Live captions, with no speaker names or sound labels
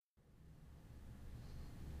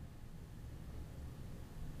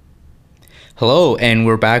Hello, and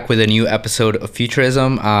we're back with a new episode of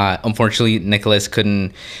Futurism. Unfortunately, Nicholas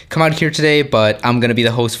couldn't come out here today, but I'm going to be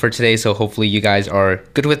the host for today, so hopefully you guys are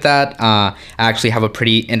good with that. I actually have a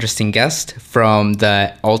pretty interesting guest from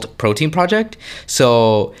the Alt Protein Project.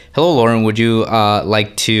 So, hello, Lauren. Would you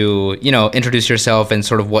like to, introduce yourself and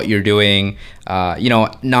sort of what you're doing,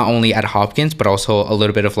 not only at Hopkins, but also a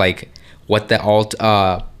little bit of like what the Alt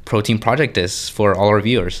Protein Project is for all our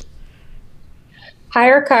viewers? Hi,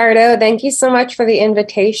 Ricardo. Thank you so much for the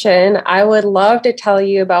invitation. I would love to tell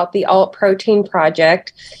you about the Alt Protein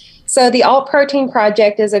Project. So, the Alt Protein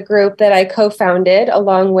Project is a group that I co founded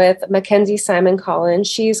along with Mackenzie Simon Collins.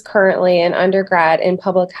 She's currently an undergrad in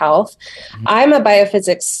public health. I'm a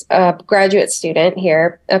biophysics graduate student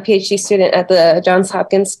here, a PhD student at the Johns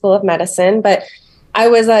Hopkins School of Medicine. But I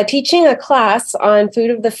was teaching a class on food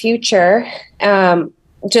of the future.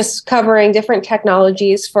 Just covering different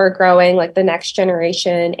technologies for growing like the next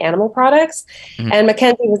generation animal products. And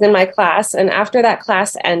Mackenzie was in my class. And after that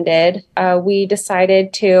class ended, we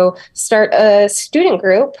decided to start a student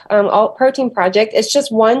group, Alt Protein Project. It's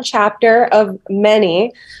just one chapter of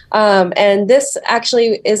many. And this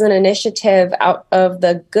actually is an initiative out of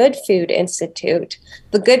the Good Food Institute.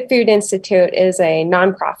 The Good Food Institute is a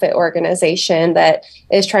nonprofit organization that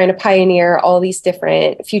is trying to pioneer all these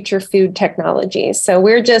different future food technologies. So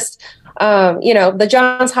we're just, the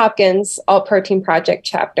Johns Hopkins Alt Protein Project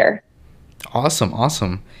chapter.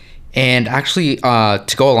 Awesome. And actually,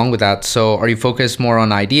 to go along with that, so are you focused more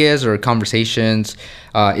on ideas or conversations?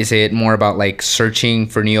 Is it more about like searching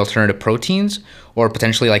for new alternative proteins or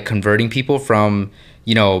potentially like converting people from,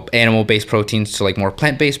 animal-based proteins to like more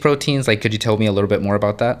plant-based proteins? Like, could you tell me a little bit more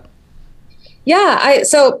about that?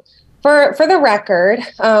 So for the record,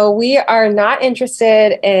 we are not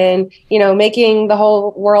interested in, making the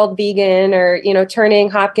whole world vegan or, turning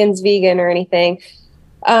Hopkins vegan or anything.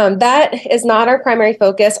 That is not our primary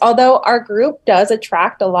focus, although our group does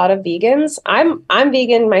attract a lot of vegans. I'm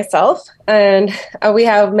vegan myself, and we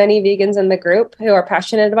have many vegans in the group who are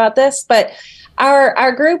passionate about this. But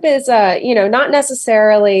our group is, not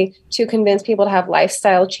necessarily to convince people to have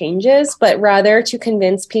lifestyle changes, but rather to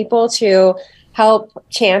convince people to help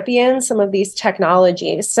champion some of these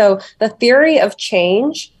technologies. So the theory of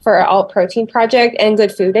change for our Alt Protein Project and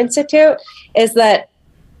Good Food Institute is that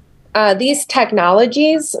these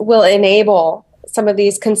technologies will enable some of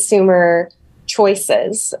these consumer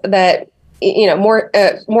choices that,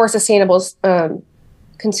 more sustainable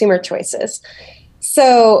consumer choices.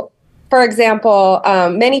 So, for example,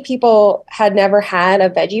 many people had never had a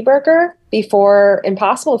veggie burger before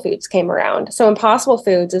Impossible Foods came around. So Impossible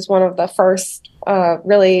Foods is one of the first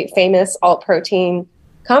really famous alt protein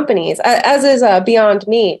companies, as is Beyond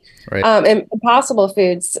Meat. Right. And Impossible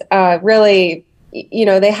Foods really,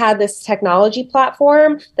 they had this technology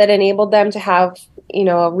platform that enabled them to have,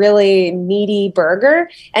 a really meaty burger.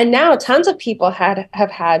 And now tons of people have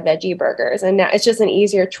had veggie burgers, and now it's just an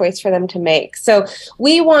easier choice for them to make. So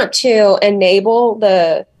we want to enable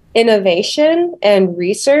the innovation and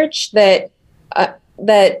research that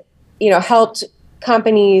helped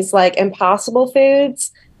companies like Impossible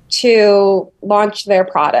Foods to launch their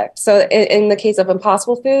product. So in the case of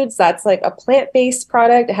Impossible Foods, that's like a plant-based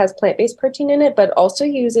product. It has plant-based protein in it, but also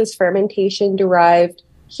uses fermentation-derived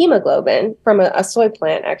hemoglobin from a soy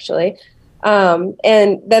plant, actually. And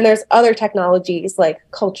then there's other technologies like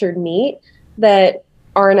cultured meat that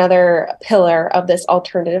are another pillar of this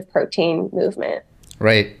alternative protein movement.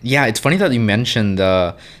 Right. Yeah, it's funny that you mentioned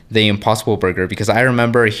the Impossible Burger because I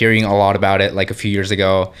remember hearing a lot about it like a few years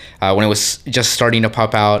ago when it was just starting to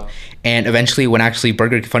pop out. And eventually when actually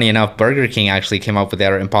funny enough, Burger King actually came up with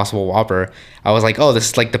their Impossible Whopper. I was like, oh, this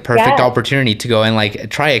is like the perfect opportunity to go and like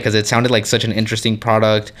try it because it sounded like such an interesting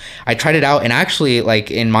product. I tried it out and actually, like,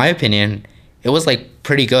 in my opinion, it was like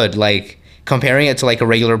pretty good. Like, comparing it to like a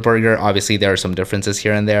regular burger, obviously there are some differences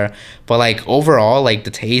here and there, but like overall, like the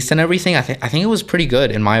taste and everything, I think it was pretty good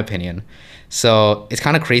in my opinion. So it's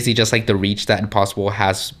kind of crazy just like the reach that Impossible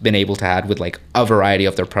has been able to have with like a variety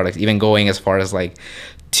of their products, even going as far as like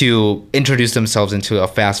to introduce themselves into a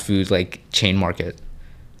fast food like chain market.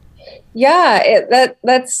 Yeah,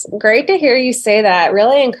 that's great to hear you say that.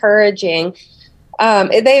 Really encouraging.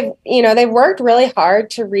 They've worked really hard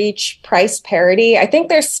to reach price parity. I think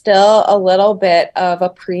there's still a little bit of a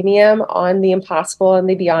premium on the Impossible and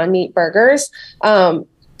the Beyond Meat burgers,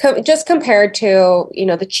 just compared to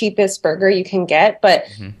the cheapest burger you can get. But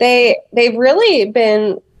they've really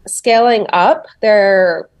been scaling up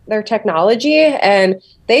their technology, and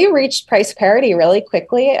they reached price parity really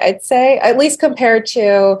quickly. I'd say, at least compared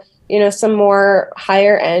to some more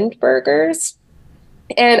higher end burgers.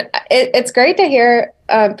 And it's great to hear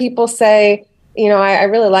people say, I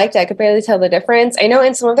really liked it. I could barely tell the difference. I know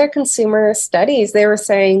in some of their consumer studies, they were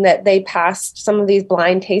saying that they passed some of these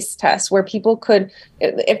blind taste tests where people could,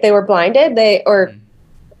 if they were blinded, they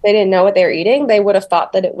didn't know what they were eating, they would have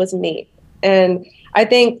thought that it was meat. And I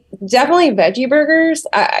think definitely veggie burgers.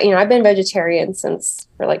 I've been vegetarian since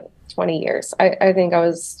for like 20 years. I think I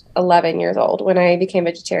was 11 years old when I became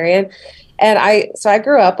vegetarian. And I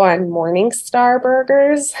grew up on Morningstar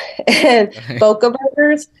burgers and Boca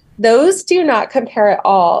burgers. Those do not compare at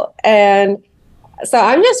all. And so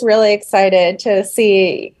I'm just really excited to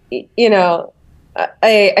see,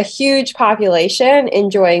 a huge population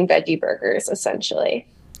enjoying veggie burgers, essentially.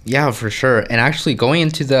 Yeah, for sure. And actually going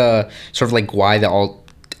into the sort of like why the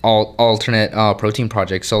alternate protein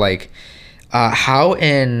project. So like how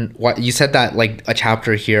and what you said that like a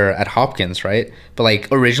chapter here at Hopkins, right? But like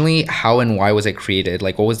originally, how and why was it created?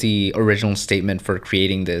 Like what was the original statement for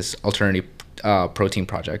creating this alternative protein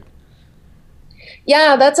project?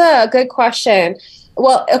 Yeah, that's a good question.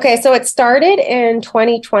 Well, okay, so it started in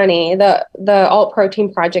 2020, the Alt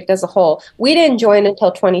Protein Project as a whole. We didn't join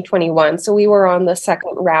until 2021, so we were on the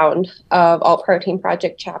second round of Alt Protein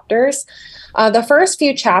Project chapters. The first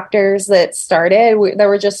few chapters that started, there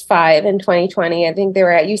were just 5 in 2020. I think they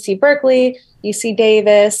were at UC Berkeley, UC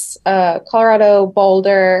Davis, Colorado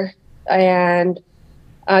Boulder, and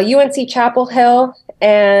UNC Chapel Hill,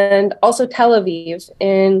 and also Tel Aviv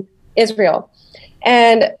in Israel.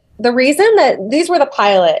 And the reason that these were the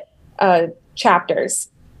pilot chapters,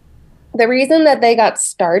 the reason that they got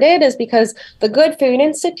started is because the Good Food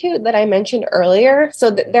Institute that I mentioned earlier,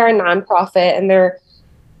 so they're a nonprofit and they're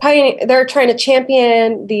trying to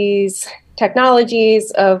champion these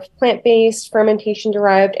technologies of plant-based,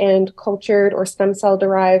 fermentation-derived, and cultured or stem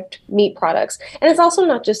cell-derived meat products. And it's also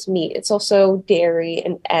not just meat. It's also dairy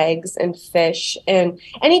and eggs and fish and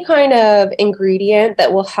any kind of ingredient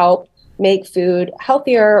that will help make food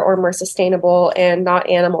healthier or more sustainable and not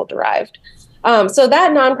animal derived. So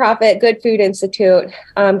that nonprofit, Good Food Institute,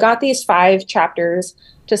 got these 5 chapters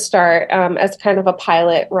to start as kind of a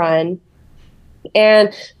pilot run.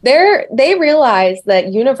 And they realized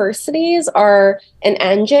that universities are an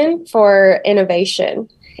engine for innovation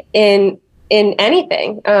in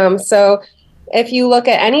anything. So if you look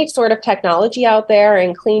at any sort of technology out there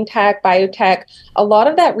in clean tech, biotech, a lot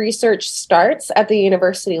of that research starts at the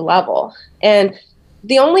university level. And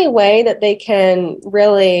the only way that they can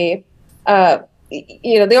really, the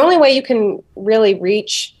only way you can really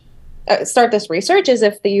start this research is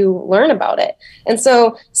if you learn about it. And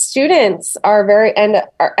so students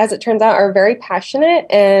as it turns out, are very passionate.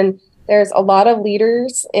 And there's a lot of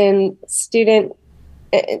leaders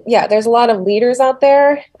there's a lot of leaders out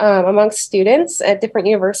there amongst students at different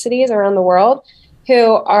universities around the world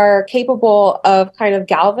who are capable of kind of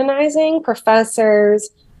galvanizing professors,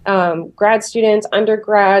 grad students,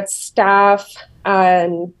 undergrads, staff,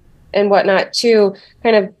 and whatnot to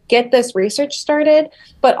kind of get this research started,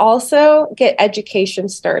 but also get education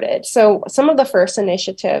started. So some of the first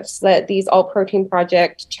initiatives that these Alt Protein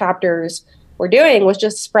Project chapters were doing was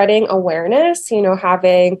just spreading awareness,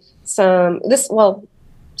 having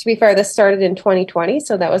to be fair, this started in 2020,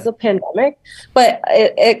 so that was the pandemic. But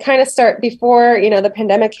it kind of started before, the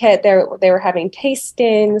pandemic hit. They were having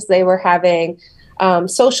tastings, they were having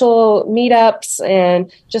social meetups,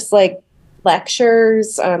 and just like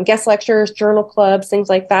lectures, guest lectures, journal clubs, things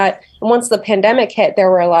like that. And once the pandemic hit, there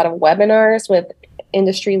were a lot of webinars with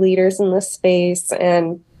industry leaders in this space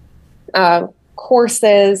and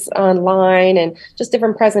courses online and just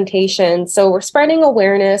different presentations. So we're spreading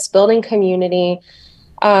awareness, building community,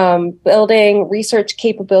 building research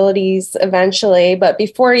capabilities eventually. But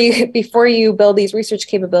before you build these research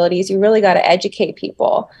capabilities, you really got to educate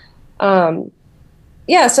people. So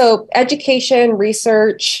education,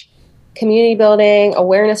 research, community building,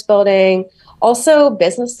 awareness building, also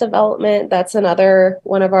business development. That's another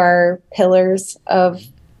one of our pillars of,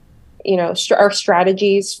 our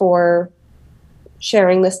strategies for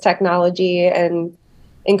sharing this technology and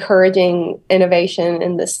encouraging innovation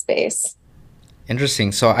in this space.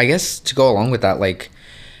 Interesting. So I guess to go along with that, like,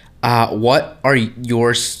 what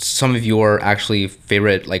are some of your actually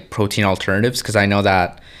favorite like protein alternatives? Because I know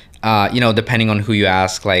that, depending on who you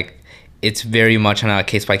ask, like it's very much on a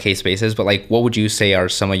case by case basis. But like, what would you say are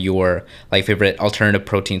some of your like favorite alternative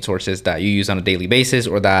protein sources that you use on a daily basis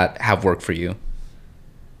or that have worked for you?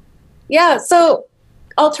 Yeah. So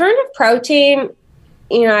alternative protein,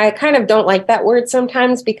 I kind of don't like that word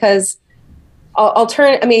sometimes because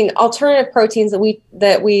alternative proteins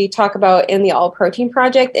that we talk about in the All Protein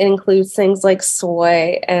Project. It includes things like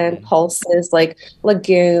soy and pulses, like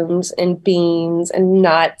legumes and beans and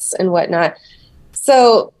nuts and whatnot.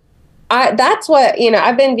 So that's what,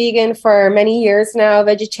 I've been vegan for many years now,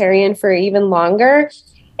 vegetarian for even longer.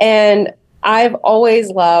 And I've always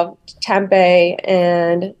loved tempeh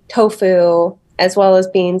and tofu, as well as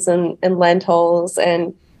beans and lentils.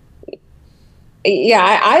 And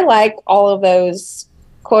yeah, I like all of those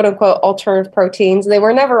quote unquote alternative proteins. They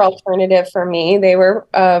were never alternative for me. They were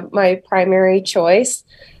my primary choice.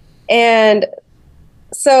 And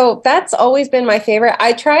so that's always been my favorite.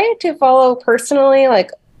 I try to follow personally like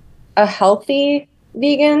a healthy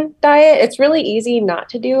vegan diet. It's really easy not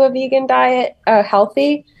to do a vegan diet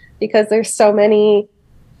healthy because there's so many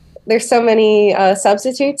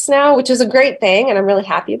substitutes now, which is a great thing, and I'm really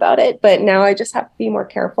happy about it. But now I just have to be more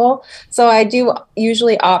careful. So I do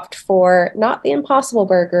usually opt for not the Impossible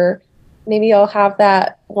Burger. Maybe I'll have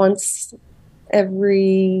that once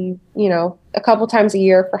every, a couple times a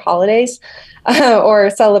year for holidays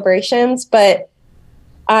or celebrations. But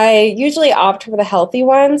I usually opt for the healthy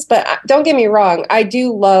ones. But don't get me wrong, I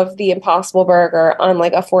do love the Impossible Burger on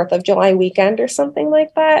like a 4th of July weekend or something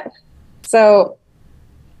like that. So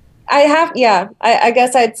I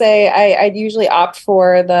guess I'd say I'd usually opt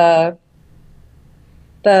for the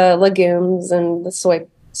legumes and the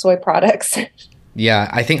soy products. Yeah,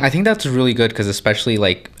 I think that's really good because especially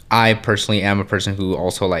like I personally am a person who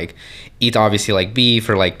also like eats obviously like beef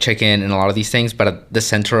or like chicken and a lot of these things, but at the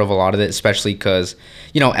center of a lot of it, especially because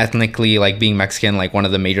ethnically, like being Mexican, like one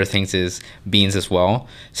of the major things is beans as well.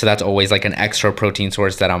 So that's always like an extra protein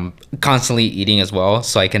source that I'm constantly eating as well.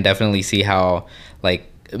 So I can definitely see how like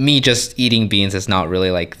me just eating beans is not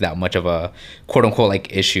really like that much of a quote unquote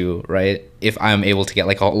like issue, right? If I'm able to get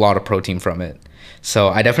like a lot of protein from it. So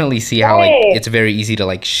I definitely see how like it's very easy to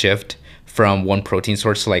like shift from one protein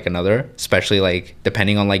source to like another, especially like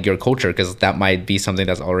depending on like your culture, because that might be something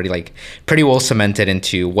that's already like pretty well cemented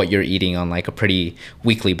into what you're eating on like a pretty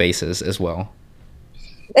weekly basis as well.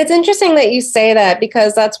 It's interesting that you say that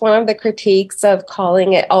because that's one of the critiques of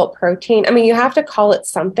calling it alt protein. I mean, you have to call it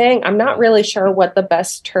something. I'm not really sure what the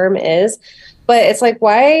best term is, but it's like,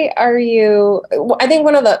 why are you? I think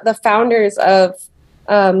one of the founders of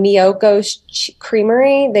Miyoko's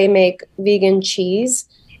Creamery, they make vegan cheese,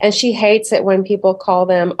 and she hates it when people call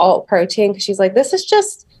them alt protein because she's like, this is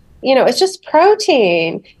just, it's just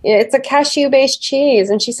protein. It's a cashew based cheese.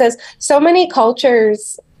 And she says so many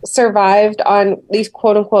cultures survived on these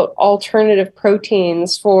quote unquote alternative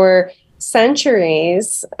proteins for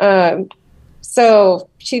centuries. So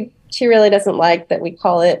she really doesn't like that we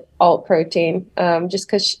call it alt protein, just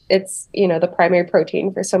because it's, the primary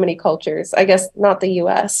protein for so many cultures. I guess not the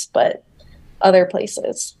US, but other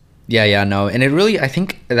places. Yeah, no. And it really, I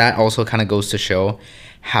think that also kind of goes to show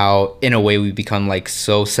how, in a way, we become like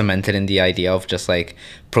so cemented in the idea of just like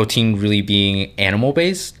protein really being animal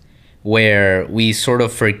based, where we sort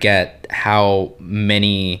of forget how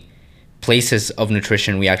many places of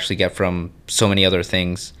nutrition we actually get from so many other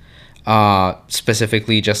things.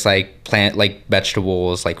 Specifically just like plant, like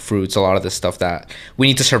vegetables, like fruits, a lot of the stuff that we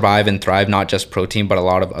need to survive and thrive, not just protein, but a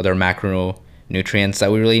lot of other macronutrients that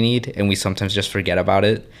we really need. And we sometimes just forget about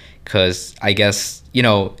it because I guess,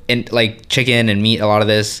 in like chicken and meat, a lot of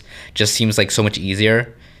this just seems like so much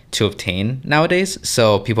easier to obtain nowadays.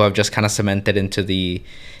 So people have just kind of cemented into the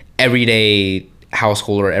everyday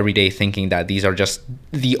household or everyday thinking that these are just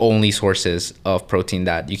the only sources of protein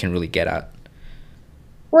that you can really get at.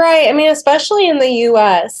 Right. I mean, especially in the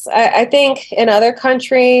US. I think in other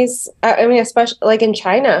countries, I mean, especially like in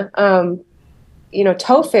China,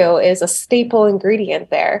 tofu is a staple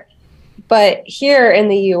ingredient there. But here in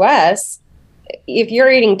the US, if you're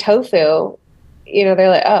eating tofu, they're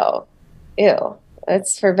like, oh, ew,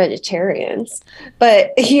 that's for vegetarians.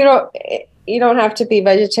 But you don't have to be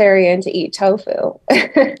vegetarian to eat tofu.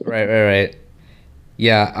 Right.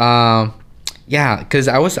 Yeah. Yeah, because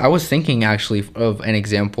I was thinking actually of an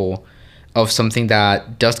example of something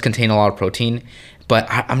that does contain a lot of protein, but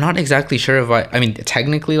I'm not exactly sure if I mean,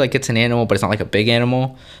 technically like it's an animal, but it's not like a big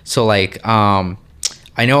animal. So like,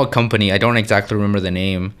 I know a company, I don't exactly remember the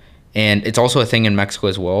name, and it's also a thing in Mexico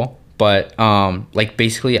as well. But like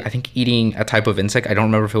basically, I think eating a type of insect, I don't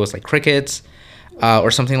remember if it was like crickets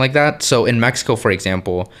or something like that. So in Mexico, for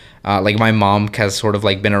example, like my mom has sort of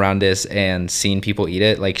like been around this and seen people eat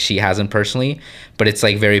it. Like she hasn't personally, but it's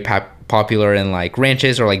like very popular in like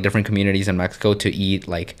ranches or like different communities in Mexico to eat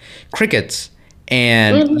like crickets.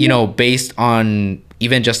 And, based on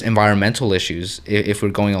even just environmental issues if we're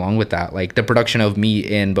going along with that. Like the production of meat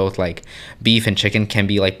in both like beef and chicken can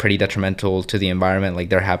be like pretty detrimental to the environment. Like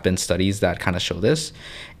there have been studies that kind of show this.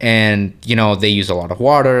 And you know, they use a lot of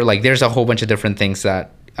water. Like there's a whole bunch of different things that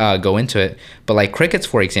go into it. But like crickets,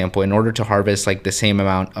 for example, in order to harvest like the same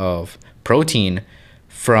amount of protein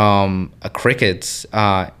from a crickets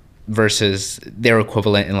versus their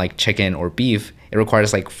equivalent in like chicken or beef, it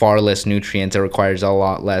requires like far less nutrients. It requires a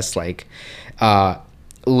lot less like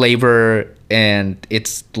labor, and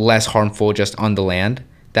it's less harmful just on the land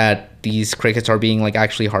that these crickets are being like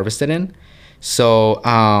actually harvested in. So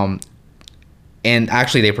and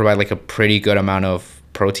actually they provide like a pretty good amount of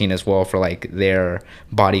protein as well for like their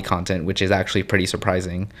body content, which is actually pretty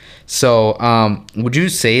surprising. So would you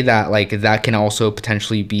say that like that can also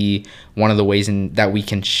potentially be one of the ways in that we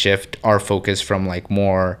can shift our focus from like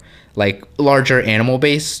more like larger animal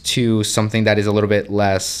base to something that is a little bit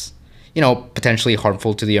less, you know, potentially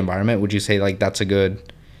harmful to the environment? Would you say like that's a good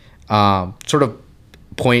sort of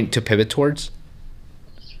point to pivot towards?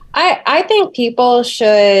 I think people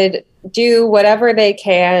should do whatever they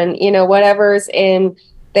can, you know, whatever's in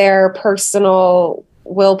their personal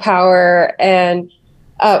willpower and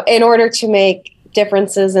in order to make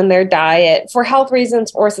differences in their diet for health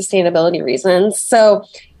reasons or sustainability reasons. So,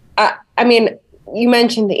 I mean, you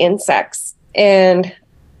mentioned the insects, and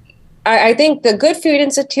I think the Good Food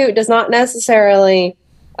Institute does not necessarily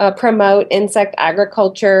promote insect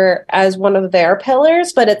agriculture as one of their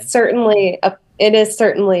pillars, but it is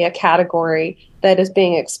certainly a category that is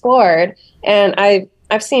being explored. And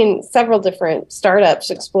I've seen several different startups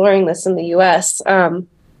exploring this in the U.S. And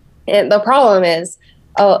the problem is,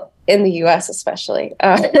 in the U.S. especially,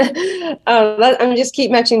 I'm just keep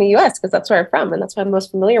mentioning the U.S. because that's where I'm from, and that's what I'm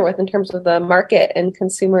most familiar with in terms of the market and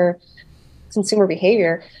consumer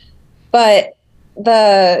behavior. But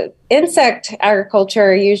the insect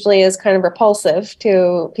agriculture usually is kind of repulsive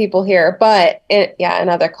to people here, but in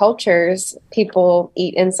other cultures, people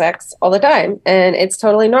eat insects all the time, and it's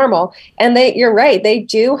totally normal. And you're right, they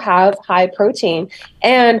do have high protein.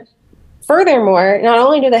 And furthermore, not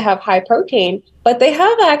only do they have high protein, but they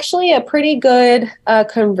have actually a pretty good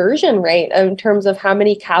conversion rate in terms of how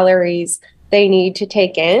many calories they need to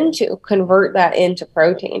take in to convert that into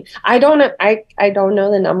protein. I don't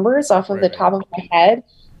know the numbers off of the top of my head,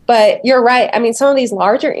 but you're right. I mean, some of these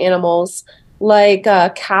larger animals like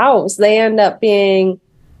cows, they end up being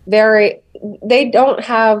they don't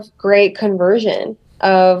have great conversion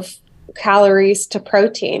of calories to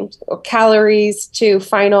protein or calories to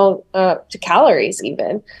to calories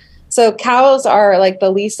even. So cows are like the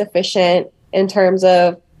least efficient in terms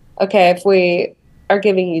of, okay, if we are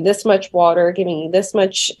giving you this much water, giving you this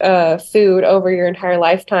much food over your entire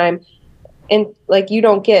lifetime, and like you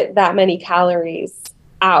don't get that many calories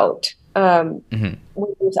out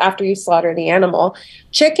after you slaughter the animal.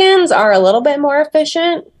 Chickens are a little bit more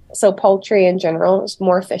efficient, so poultry in general is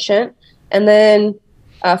more efficient, and then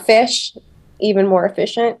fish even more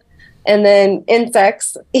efficient, and then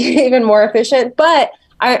insects even more efficient. But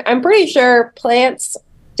I'm pretty sure plants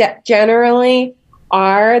generally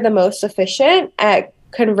are the most efficient at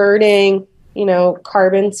converting, you know,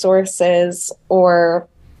 carbon sources or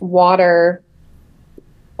water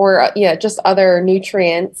or just other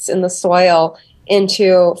nutrients in the soil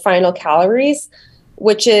into final calories,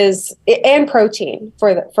 and protein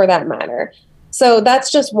for that matter. So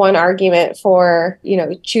that's just one argument for, you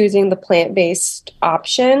know, choosing the plant-based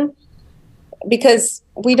option, because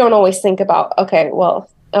we don't always think about, okay, well,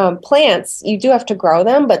 plants, you do have to grow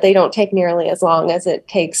them, but they don't take nearly as long as it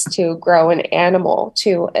takes to grow an animal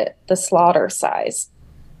to the slaughter size.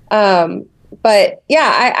 But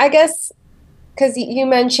yeah, I guess because you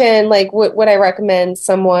mentioned like, would I recommend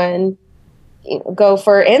someone go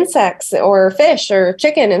for insects or fish or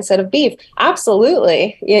chicken instead of beef?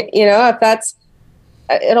 Absolutely. You know, if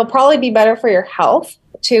it'll probably be better for your health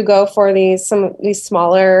to go for some of these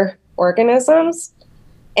smaller organisms.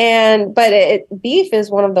 But beef is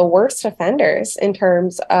one of the worst offenders in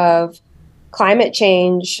terms of climate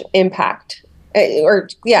change impact,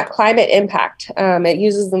 climate impact. It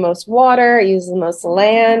uses the most water, it uses the most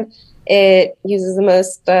land, it uses the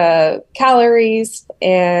most calories,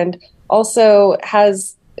 and also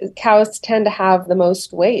cows tend to have the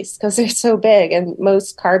most waste because they're so big, and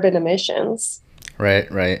most carbon emissions.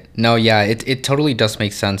 Right. No, yeah, it totally does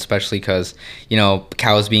make sense, especially because, you know,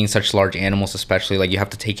 cows being such large animals, especially, like, you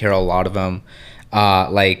have to take care of a lot of them.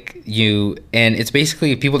 And it's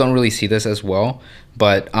basically, people don't really see this as well,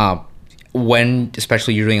 but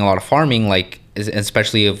especially you're doing a lot of farming, like,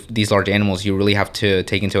 especially of these large animals, you really have to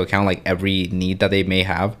take into account like every need that they may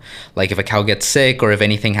have. Like if a cow gets sick or if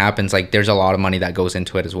anything happens, like there's a lot of money that goes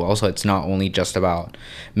into it as well. So it's not only just about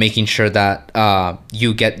making sure that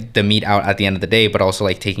you get the meat out at the end of the day, but also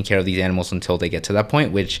like taking care of these animals until they get to that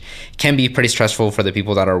point, which can be pretty stressful for the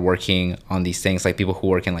people that are working on these things, like people who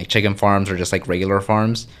work in like chicken farms or just like regular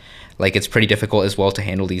farms. Like it's pretty difficult as well to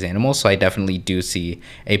handle these animals. So I definitely do see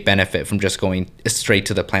a benefit from just going straight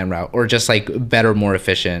to the plan route, or just like better, more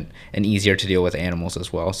efficient and easier to deal with animals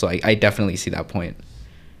as well. So I definitely see that point.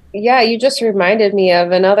 Yeah, you just reminded me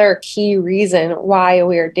of another key reason why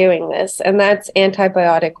we are doing this, and that's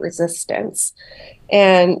antibiotic resistance.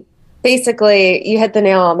 And basically, you hit the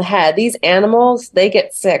nail on the head. These animals, they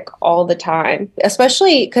get sick all the time,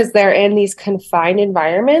 especially because they're in these confined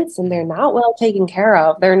environments and they're not well taken care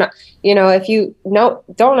of. They're not, if you no,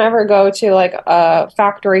 don't ever go to like a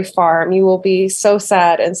factory farm, you will be so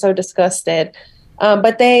sad and so disgusted.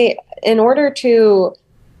 But in order to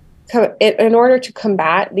in order to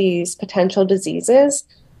combat these potential diseases,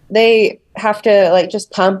 they have to like just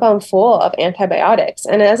pump them full of antibiotics.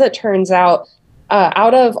 And as it turns out,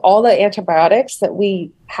 out of all the antibiotics that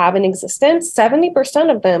we have in existence,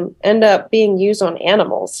 70% of them end up being used on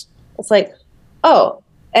animals. It's like, oh,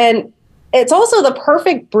 and it's also the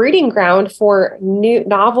perfect breeding ground for new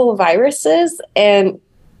novel viruses and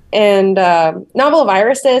novel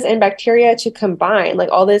viruses and bacteria to combine. Like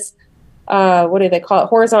all this, what do they call it?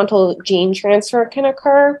 Horizontal gene transfer can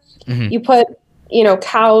occur. Mm-hmm. You put,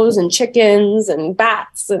 cows and chickens and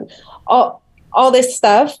bats and all this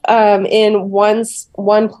stuff in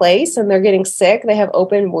one place, and they're getting sick. They have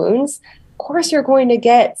open wounds. Of course, you're going to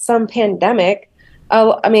get some pandemic.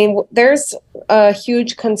 There's a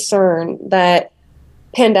huge concern that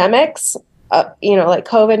pandemics, like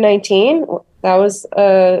COVID-19, that was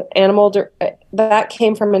that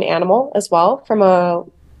came from an animal as well, from a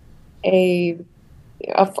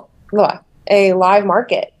live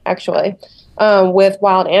market actually, with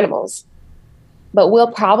wild animals. But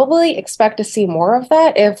we'll probably expect to see more of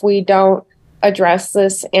that if we don't address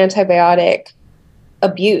this antibiotic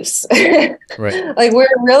abuse. Right. Like we're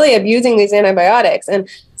really abusing these antibiotics. And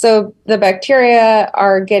so the bacteria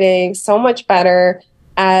are getting so much better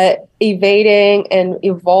at evading and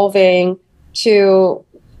evolving to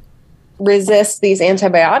resist these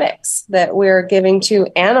antibiotics that we're giving to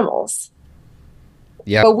animals.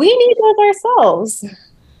 Yeah. But we need those ourselves.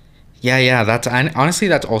 Yeah, honestly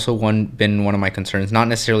that's also been one of my concerns. Not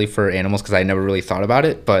necessarily for animals because I never really thought about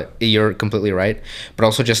it, but you're completely right. But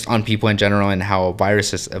also just on people in general and how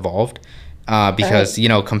viruses evolved. Because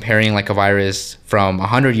comparing like a virus from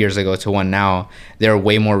 100 years ago to one now, they're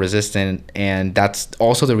way more resistant, and that's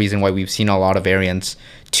also the reason why we've seen a lot of variants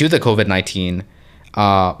to the COVID-19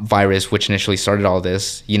 virus, which initially started all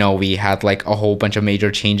this. We had like a whole bunch of major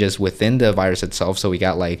changes within the virus itself. So we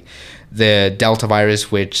got like the Delta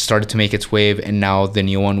virus, which started to make its wave, and now the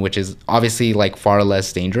new one, which is obviously like far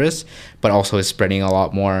less dangerous, but also is spreading a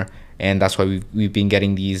lot more. And that's why we've been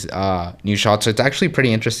getting these new shots. So it's actually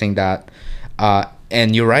pretty interesting that,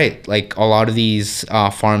 and you're right, like a lot of these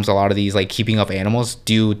farms, a lot of these like keeping up animals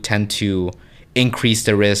do tend to increase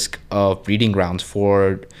the risk of breeding grounds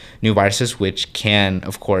for new viruses, which can,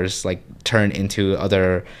 of course, like turn into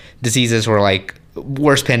other diseases or like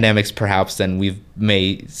worse pandemics perhaps than we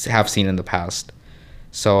may have seen in the past.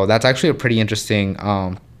 So that's actually a pretty interesting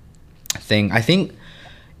thing. I think,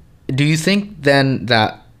 do you think then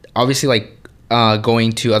that obviously like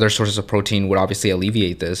going to other sources of protein would obviously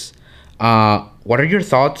alleviate this? What are your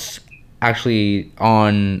thoughts actually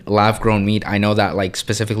on lab grown meat? I know that like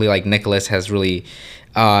specifically like Nicholas has really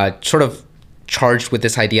sort of charged with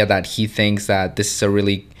this idea that he thinks that this is a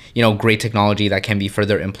really great technology that can be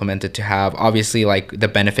further implemented to have obviously like the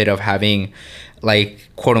benefit of having like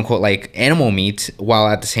quote unquote like animal meat, while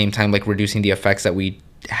at the same time like reducing the effects that we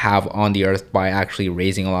have on the earth by actually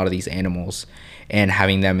raising a lot of these animals and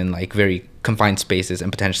having them in like very confined spaces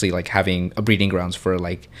and potentially like having a breeding grounds for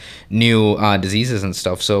like new diseases and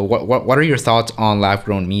stuff. So what are your thoughts on lab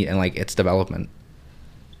grown meat and like its development?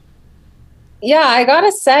 Yeah, I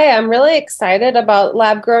gotta say, I'm really excited about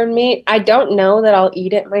lab grown meat. I don't know that I'll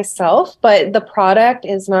eat it myself, but the product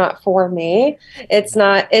is not for me.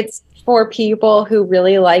 It's for people who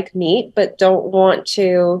really like meat, but don't want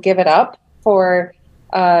to give it up for,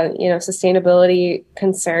 sustainability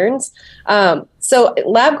concerns. So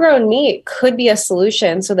lab grown meat could be a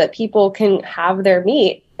solution so that people can have their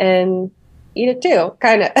meat and eat it too,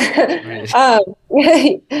 kind of.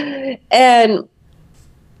 Right.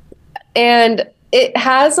 And it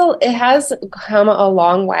has come a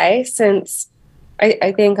long way since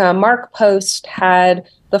I think Mark Post had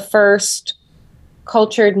the first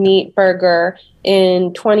cultured meat burger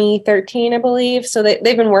in 2013, I believe. So they've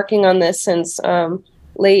been working on this since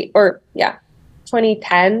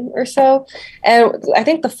 2010 or so. And I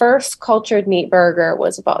think the first cultured meat burger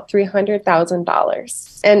was about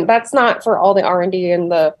 $300,000. And that's not for all the R&D and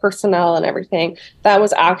the personnel and everything. That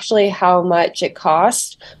was actually how much it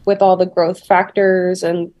cost with all the growth factors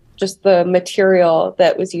and just the material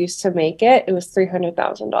that was used to make it. It was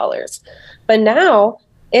 $300,000. But now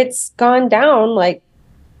it's gone down like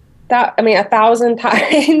that. I mean, 1,000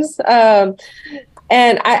 times.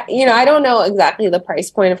 And I don't know exactly the price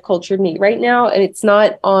point of cultured meat right now. And it's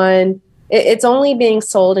not on, it's only being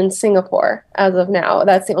sold in Singapore as of now.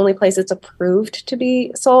 That's the only place it's approved to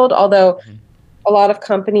be sold. Although a lot of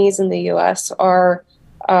companies in the US are,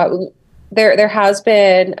 there has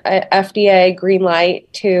been a FDA green light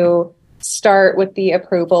to start with the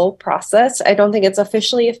approval process. I don't think it's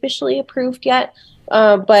officially approved yet,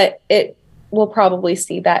 but it will probably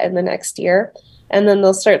see that in the next year. And then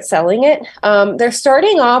they'll start selling it. They're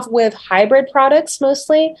starting off with hybrid products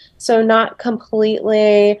mostly, so not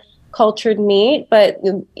completely cultured meat, but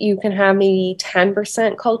you can have maybe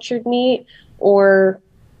 10% cultured meat, or,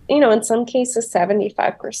 in some cases,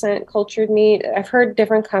 75% cultured meat. I've heard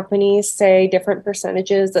different companies say different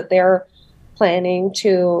percentages that they're planning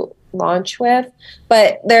to launch with,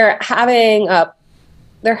 but they're having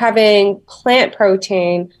plant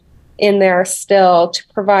protein in there still to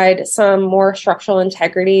provide some more structural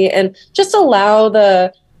integrity and just allow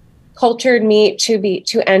the cultured meat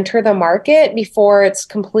to enter the market before it's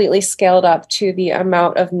completely scaled up to the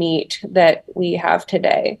amount of meat that we have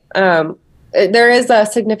today. There is a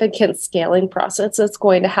significant scaling process that's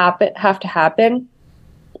going to have to happen,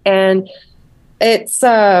 and it's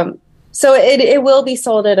so it will be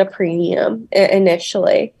sold at a premium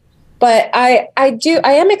initially. But I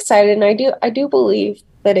am excited, and I do believe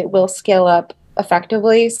that it will scale up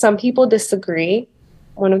effectively. Some people disagree.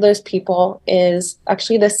 One of those people is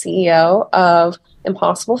actually the CEO of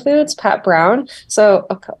Impossible Foods, Pat Brown. So,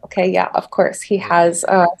 okay, yeah, of course, he has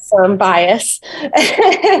some bias.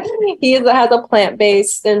 He has a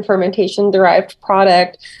plant-based and fermentation-derived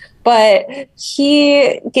product, but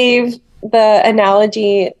he gave the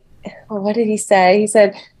analogy, what did he say? He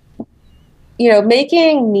said,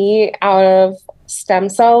 making meat out of stem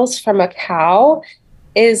cells from a cow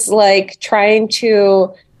is like trying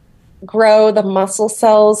to grow the muscle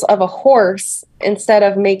cells of a horse instead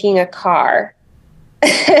of making a car.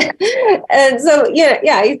 And so,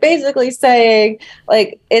 he's basically saying,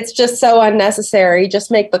 like, it's just so unnecessary.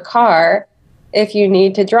 Just make the car if you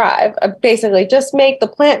need to drive. Basically, just make the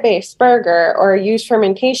plant-based burger or use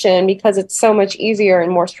fermentation because it's so much easier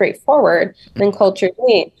and more straightforward than cultured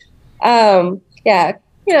meat.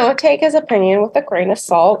 Take his opinion with a grain of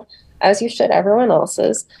salt, as you should everyone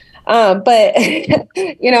else's. But,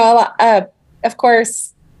 of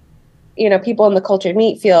course, people in the cultured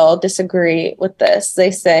meat field disagree with this.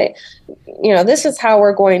 They say, this is how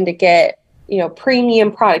we're going to get,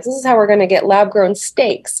 premium products. This is how we're going to get lab-grown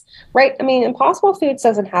steaks, right? I mean, Impossible Foods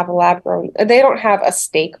doesn't have a lab-grown, they don't have a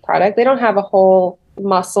steak product. They don't have a whole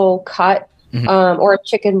muscle cut or a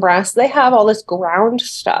chicken breast. They have all this ground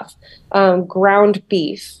stuff, ground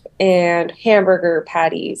beef and hamburger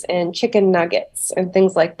patties and chicken nuggets and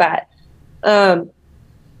things like that.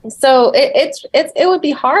 So it would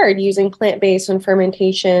be hard using plant-based and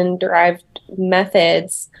fermentation-derived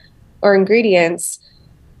methods or ingredients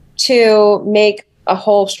to make a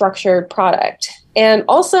whole structured product. And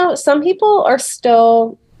also, some people are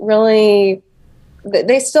still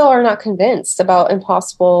they still are not convinced about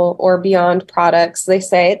Impossible or Beyond products. They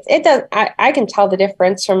say it does. I can tell the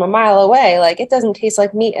difference from a mile away. Like, it doesn't taste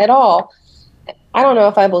like meat at all. I don't know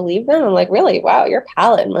if I believe them. I'm like, really? Wow, your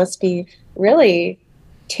palate must be really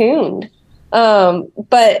tuned.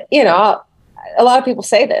 But a lot of people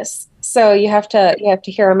say this, so you have to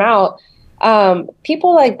hear them out.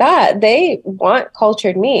 People like that, they want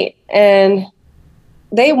cultured meat, and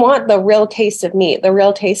they want the real taste of meat, the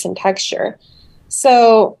real taste and texture.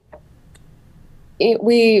 So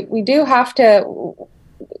we do have to,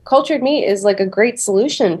 cultured meat is like a great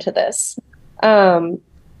solution to this,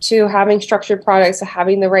 to having structured products, to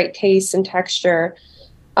having the right taste and texture.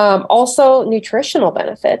 Also nutritional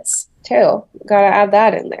benefits too. Got to add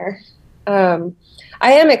that in there. I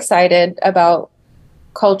am excited about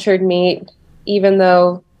cultured meat, even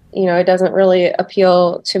though, it doesn't really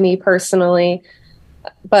appeal to me personally,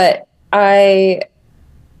 but I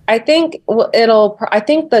think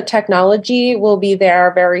the technology will be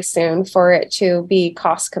there very soon for it to be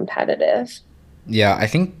cost competitive. Yeah, I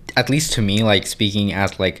think at least to me, like speaking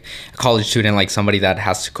as like a college student, like somebody that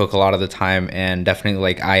has to cook a lot of the time, and definitely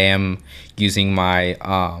like I am using my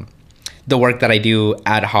the work that I do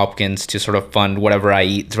at Hopkins to sort of fund whatever I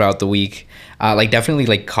eat throughout the week. Like definitely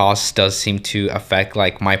like cost does seem to affect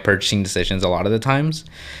like my purchasing decisions a lot of the times.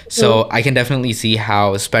 So I can definitely see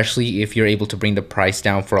how, especially if you're able to bring the price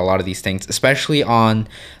down for a lot of these things, especially on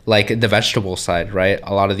like the vegetable side, right?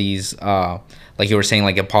 A lot of these like you were saying,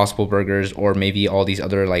 like Impossible Burgers, or maybe all these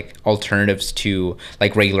other like alternatives to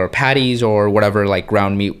like regular patties or whatever like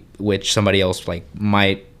ground meat, which somebody else like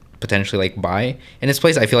might potentially like buy in its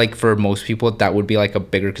place. I feel like for most people that would be like a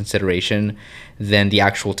bigger consideration than the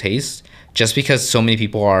actual taste, just because so many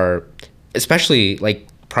people are, especially like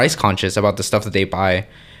price conscious about the stuff that they buy.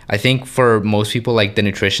 I think for most people, like the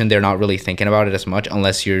nutrition, they're not really thinking about it as much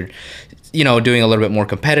unless you're, you know, doing a little bit more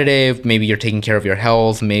competitive. Maybe you're taking care of your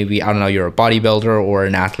health. Maybe, I don't know, you're a bodybuilder or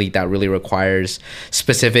an athlete that really requires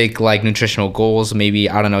specific like nutritional goals. Maybe,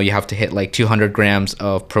 I don't know, you have to hit like 200 grams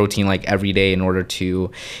of protein like every day in order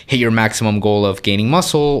to hit your maximum goal of gaining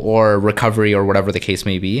muscle or recovery or whatever the case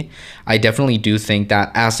may be. I definitely do think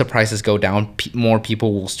that as the prices go down, more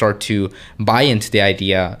people will start to buy into the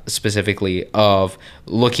idea specifically of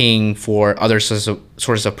looking for other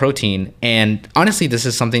sources of protein. And honestly, this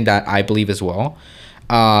is something that I believe as well.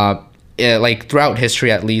 Like throughout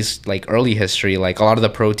history, at least like early history, like a lot of the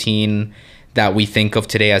protein that we think of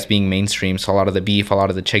today as being mainstream, so a lot of the beef, a lot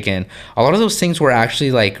of the chicken, a lot of those things were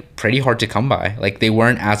actually like pretty hard to come by. Like they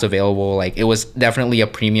weren't as available. Like it was definitely a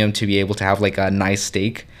premium to be able to have like a nice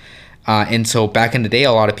steak. And so back in the day,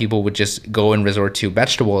 a lot of people would just go and resort to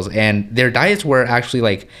vegetables, and their diets were actually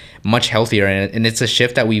like much healthier. And it's a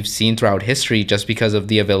shift that we've seen throughout history just because of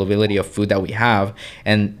the availability of food that we have.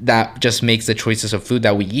 And that just makes the choices of food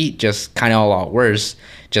that we eat just kind of a lot worse,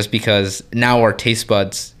 just because now our taste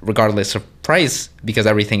buds, regardless of price, because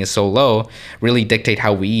everything is so low, really dictate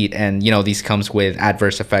how we eat. And, you know, these comes with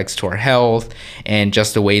adverse effects to our health and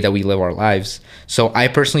just the way that we live our lives. So I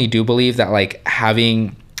personally do believe that like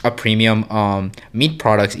having a premium meat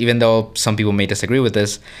products, even though some people may disagree with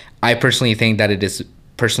this, I personally think that it is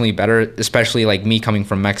personally better, especially like me coming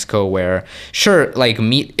from Mexico, where sure, like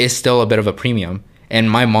meat is still a bit of a premium. And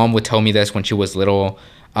my mom would tell me this when she was little.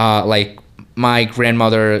 Like my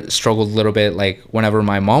grandmother struggled a little bit, like whenever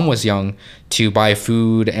my mom was young, to buy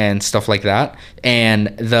food and stuff like that.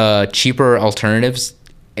 And the cheaper alternatives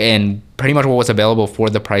and pretty much what was available for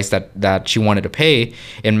the price that she wanted to pay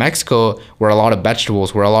in Mexico were a lot of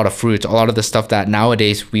vegetables, were a lot of fruits, a lot of the stuff that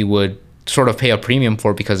nowadays we would sort of pay a premium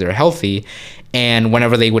for because they're healthy. And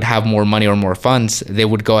whenever they would have more money or more funds, they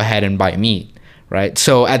would go ahead and buy meat, right?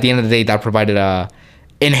 So at the end of the day, that provided a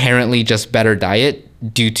inherently just better diet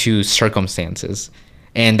due to circumstances.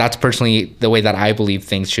 And that's personally the way that I believe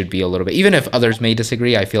things should be a little bit. Even if others may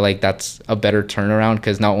disagree, I feel like that's a better turnaround,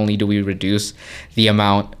 because not only do we reduce the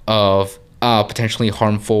amount of potentially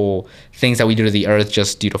harmful things that we do to the earth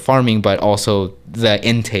just due to farming, but also the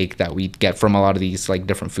intake that we get from a lot of these like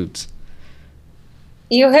different foods.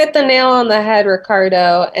 You hit the nail on the head,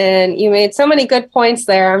 Ricardo, and you made so many good points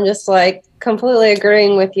there. I'm just like completely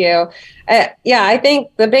agreeing with you. Yeah, I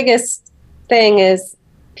think the biggest thing is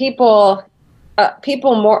people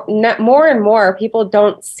more and more people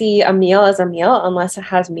don't see a meal as a meal unless it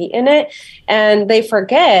has meat in it, and they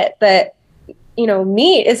forget that, you know,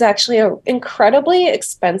 meat is actually an incredibly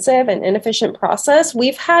expensive and inefficient process.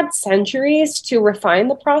 We've had centuries to refine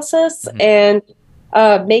the process and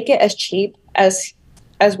make it as cheap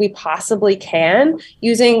as we possibly can,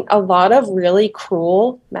 using a lot of really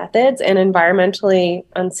cruel methods and environmentally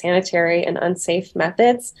unsanitary and unsafe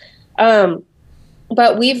methods.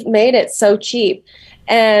 But we've made it so cheap,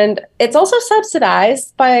 and it's also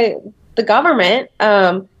subsidized by the government.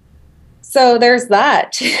 So there's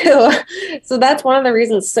that too. So that's one of the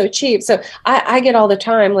reasons it's so cheap. So I get all the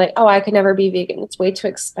time like, oh, I could never be vegan. It's way too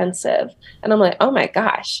expensive. And I'm like, oh my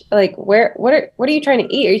gosh, like what are you trying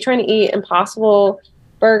to eat? Are you trying to eat Impossible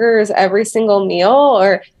Burgers every single meal?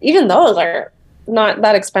 Or even those are not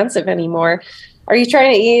that expensive anymore. Are you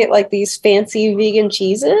trying to eat like these fancy vegan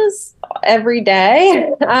cheeses every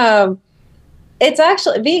day? It's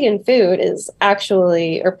actually, vegan food is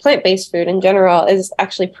actually, or plant-based food in general is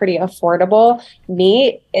actually pretty affordable.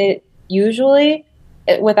 Meat,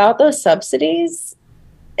 without those subsidies,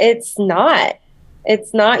 it's not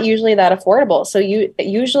usually that affordable. So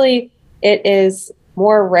usually it is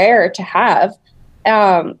more rare to have.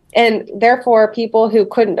 And therefore people who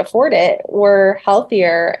couldn't afford it were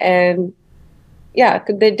healthier, and yeah,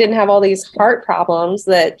 they didn't have all these heart problems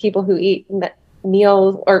that people who eat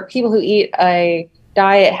meals, or people who eat a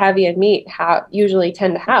diet heavy in meat have usually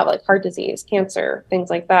tend to have, like heart disease, cancer, things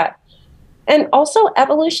like that. And also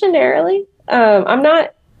evolutionarily, I'm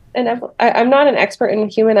not an expert in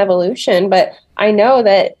human evolution, but I know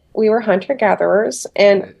that we were hunter gatherers,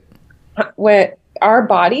 and when our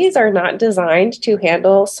bodies are not designed to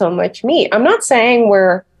handle so much meat. I'm not saying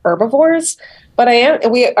we're herbivores, but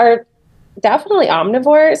we are definitely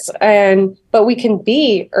omnivores, but we can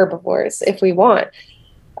be herbivores if we want,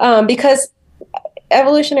 because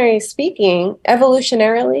evolutionarily speaking,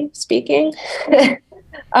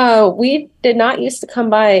 we did not used to come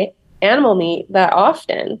by animal meat that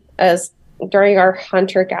often as during our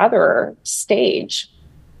hunter-gatherer stage.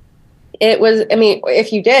 It was, I mean,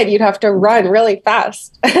 if you did, you'd have to run really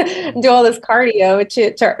fast, do all this cardio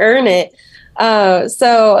to earn it.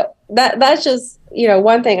 So that's just,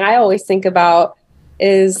 one thing I always think about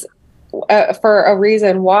is for a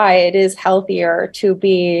reason why it is healthier to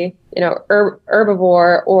be,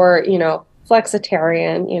 herbivore or,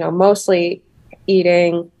 flexitarian, mostly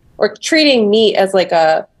eating or treating meat as like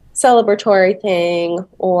a celebratory thing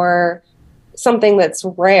or something that's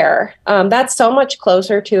rare. That's so much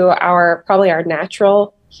closer to probably our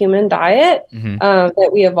natural human diet that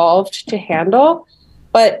we evolved to handle.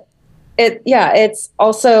 But it's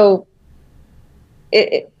also,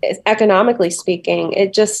 economically speaking,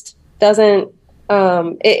 it just doesn't,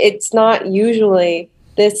 it's not usually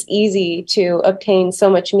this easy to obtain so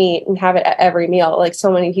much meat and have it at every meal like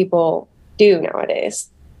so many people do nowadays.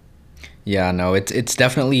 Yeah, no, it's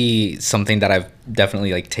definitely something that I've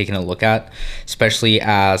definitely like taken a look at, especially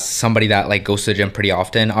as somebody that like goes to the gym pretty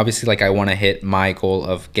often. Obviously, like I want to hit my goal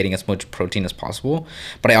of getting as much protein as possible,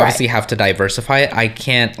 but I obviously have to diversify it. I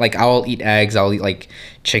can't like I'll eat eggs, I'll eat like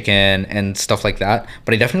chicken and stuff like that,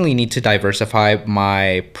 but I definitely need to diversify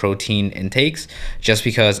my protein intakes just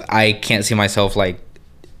because I can't see myself like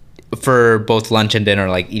for both lunch and dinner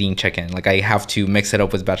like eating chicken. Like I have to mix it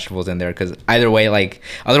up with vegetables in there because either way, like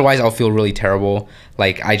otherwise I'll feel really terrible.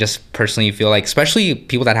 Like I just personally feel like, especially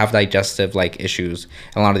people that have digestive like issues,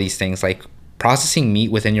 a lot of these things, like processing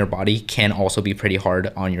meat within your body can also be pretty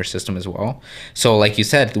hard on your system as well. So like you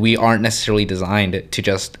said, we aren't necessarily designed to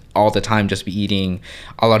just all the time just be eating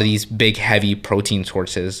a lot of these big heavy protein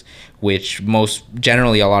sources, which most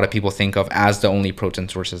generally a lot of people think of as the only protein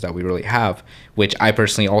sources that we really have, which I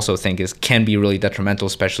personally also think can be really detrimental,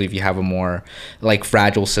 especially if you have a more like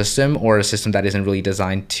fragile system or a system that isn't really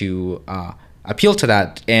designed to appeal to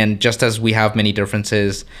that. And just as we have many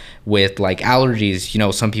differences with like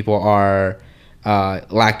allergies, some people are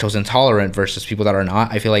lactose intolerant versus people that are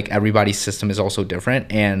not. I feel like everybody's system is also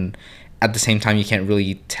different, and at the same time you can't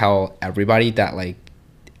really tell everybody that like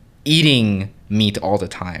eating meat all the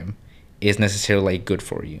time is necessarily like, good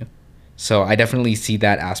for you. So I definitely see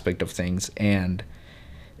that aspect of things. And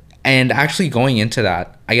actually going into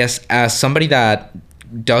that, I guess as somebody that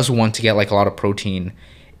does want to get like a lot of protein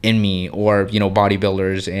in me, or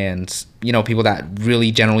bodybuilders and people that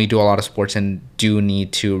really generally do a lot of sports and do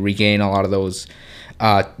need to regain a lot of those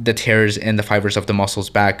the tears and the fibers of the muscles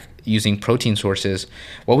back using protein sources,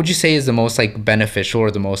 what would you say is the most like beneficial or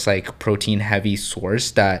the most like protein heavy source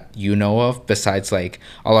that you know of besides like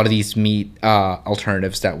a lot of these meat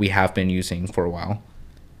alternatives that we have been using for a while?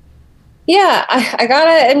 Yeah, I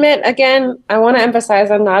gotta admit, again, I want to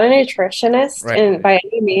emphasize I'm not a nutritionist, Right. and by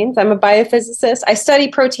any means, I'm a biophysicist. I study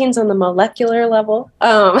proteins on the molecular level,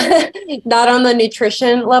 not on the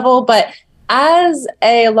nutrition level. But as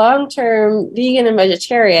a long-term vegan and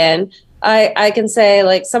vegetarian, I can say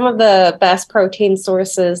like some of the best protein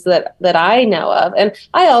sources that I know of, and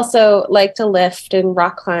I also like to lift and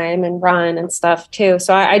rock climb and run and stuff too.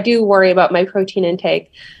 So I do worry about my protein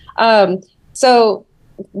intake. So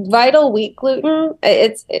Vital wheat gluten,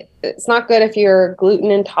 it's not good if you're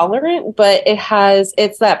gluten intolerant, but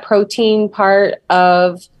it's that protein part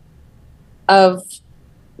of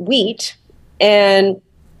wheat, and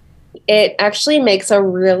it actually makes a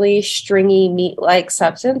really stringy meat-like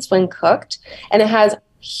substance when cooked, and it has a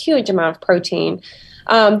huge amount of protein.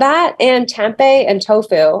 That and tempeh and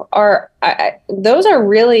tofu those are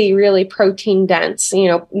really, really protein dense.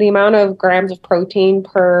 The amount of grams of protein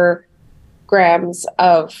per grams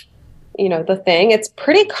of the thing, it's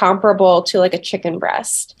pretty comparable to like a chicken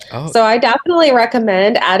breast. Oh. So I definitely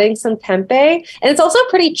recommend adding some tempeh, and it's also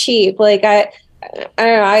pretty cheap. Like I don't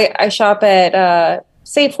know, I shop at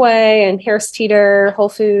Safeway and Harris Teeter, Whole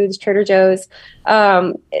Foods, Trader Joe's.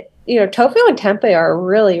 Tofu and tempeh are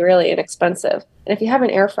really, really inexpensive, and if you have an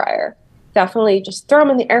air fryer, definitely just throw them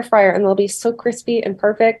in the air fryer and they'll be so crispy and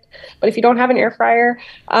perfect. But if you don't have an air fryer,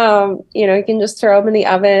 you can just throw them in the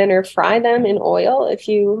oven or fry them in oil if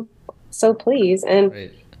you so please. And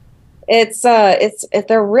Right.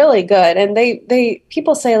 they're really good, and they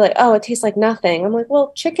people say like, oh, it tastes like nothing. I'm like,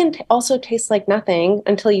 well, chicken also tastes like nothing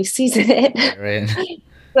until you season it. Right.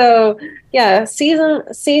 So yeah, season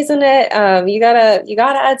it. You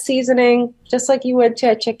gotta add seasoning just like you would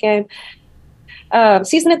to a chicken.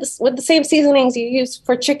 Season it with the same seasonings you use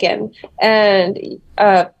for chicken, and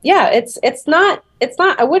yeah, it's not.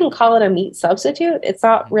 I wouldn't call it a meat substitute. It's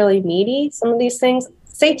not really meaty. Some of these things,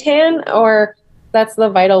 seitan, or that's the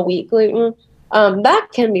vital wheat gluten, that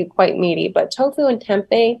can be quite meaty. But tofu and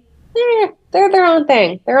tempeh, they're their own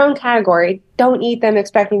thing, their own category. Don't eat them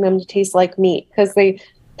expecting them to taste like meat, because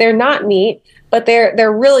they're not meat, but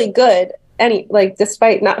they're really good. Like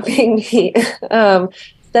despite not being meat.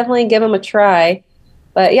 Definitely give them a try.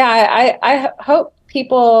 But yeah, I hope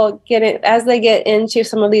people get it as they get into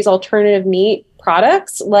some of these alternative meat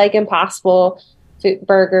products like Impossible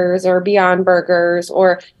burgers or Beyond Burgers,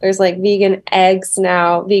 or there's like vegan eggs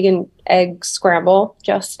now, vegan egg scramble,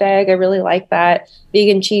 Just Egg. I really like that.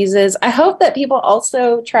 Vegan cheeses. I hope that people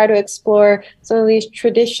also try to explore some of these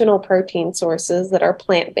traditional protein sources that are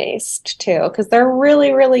plant-based too, because they're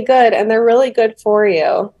really, really good, and they're really good for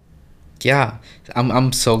you. Yeah,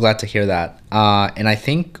 I'm so glad to hear that. And I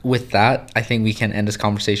think with that, I think we can end this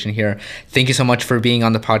conversation here. Thank you so much for being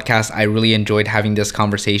on the podcast. I really enjoyed having this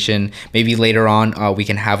conversation. Maybe later on, we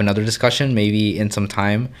can have another discussion, maybe in some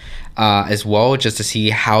time as well, just to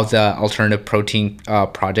see how the alternative protein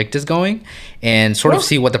project is going, and sort of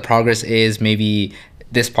see what the progress is. Maybe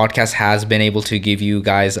this podcast has been able to give you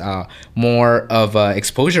guys more of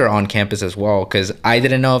exposure on campus as well, because I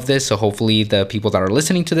didn't know of this. So hopefully the people that are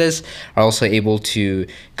listening to this are also able to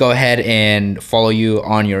go ahead and follow you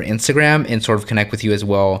on your Instagram and sort of connect with you as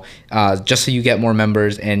well, just so you get more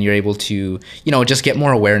members and you're able to, just get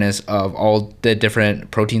more awareness of all the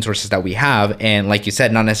different protein sources that we have. And like you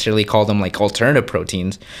said, not necessarily call them like alternative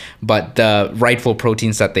proteins, but the rightful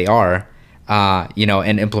proteins that they are.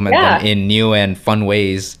 And implement them in new and fun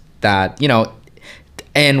ways that,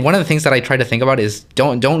 and one of the things that I try to think about is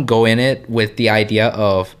don't go in it with the idea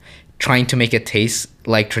of trying to make it taste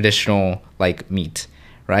like traditional, like meat,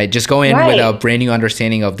 right? Just go in with a brand new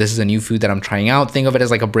understanding of this is a new food that I'm trying out. Think of it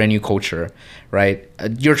as like a brand new culture, right?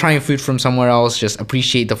 You're trying food from somewhere else, just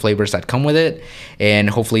appreciate the flavors that come with it. And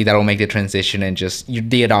hopefully that'll make the transition and just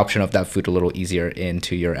the adoption of that food a little easier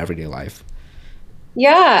into your everyday life.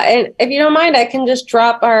 Yeah, and if you don't mind, I can just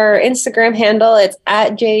drop our Instagram handle. It's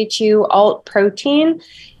at JHU Alt Protein.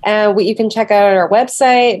 And you can check out our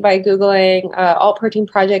website by Googling Alt Protein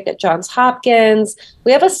Project at Johns Hopkins.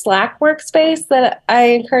 We have a Slack workspace that I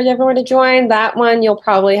encourage everyone to join. That one, you'll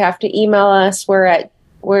probably have to email us. We're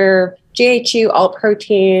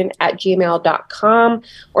jhualtprotein@gmail.com.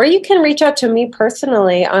 Or you can reach out to me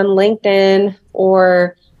personally on LinkedIn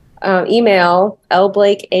or email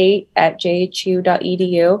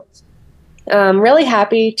lblake8@jhu.edu. I'm really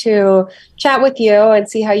happy to chat with you and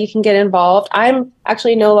see how you can get involved. I'm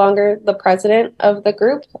actually no longer the president of the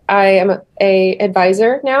group. I am a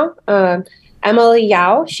advisor now. Emily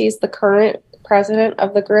Yao, she's the current president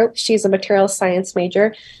of the group. She's a materials science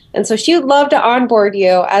major. And so she would love to onboard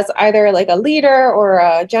you as either like a leader or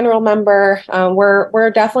a general member.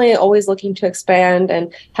 We're definitely always looking to expand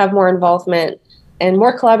and have more involvement and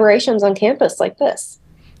more collaborations on campus like this.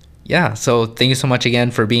 Yeah, so thank you so much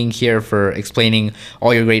again for being here, for explaining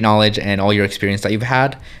all your great knowledge and all your experience that you've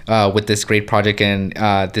had with this great project and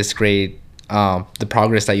the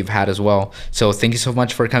progress that you've had as well. So thank you so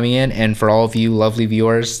much for coming in, and for all of you lovely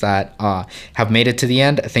viewers that have made it to the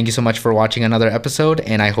end, thank you so much for watching another episode,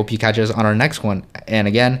 and I hope you catch us on our next one. And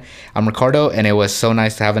again, I'm Ricardo, and it was so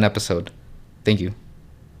nice to have an episode. Thank you.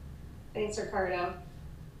 Thanks, Ricardo.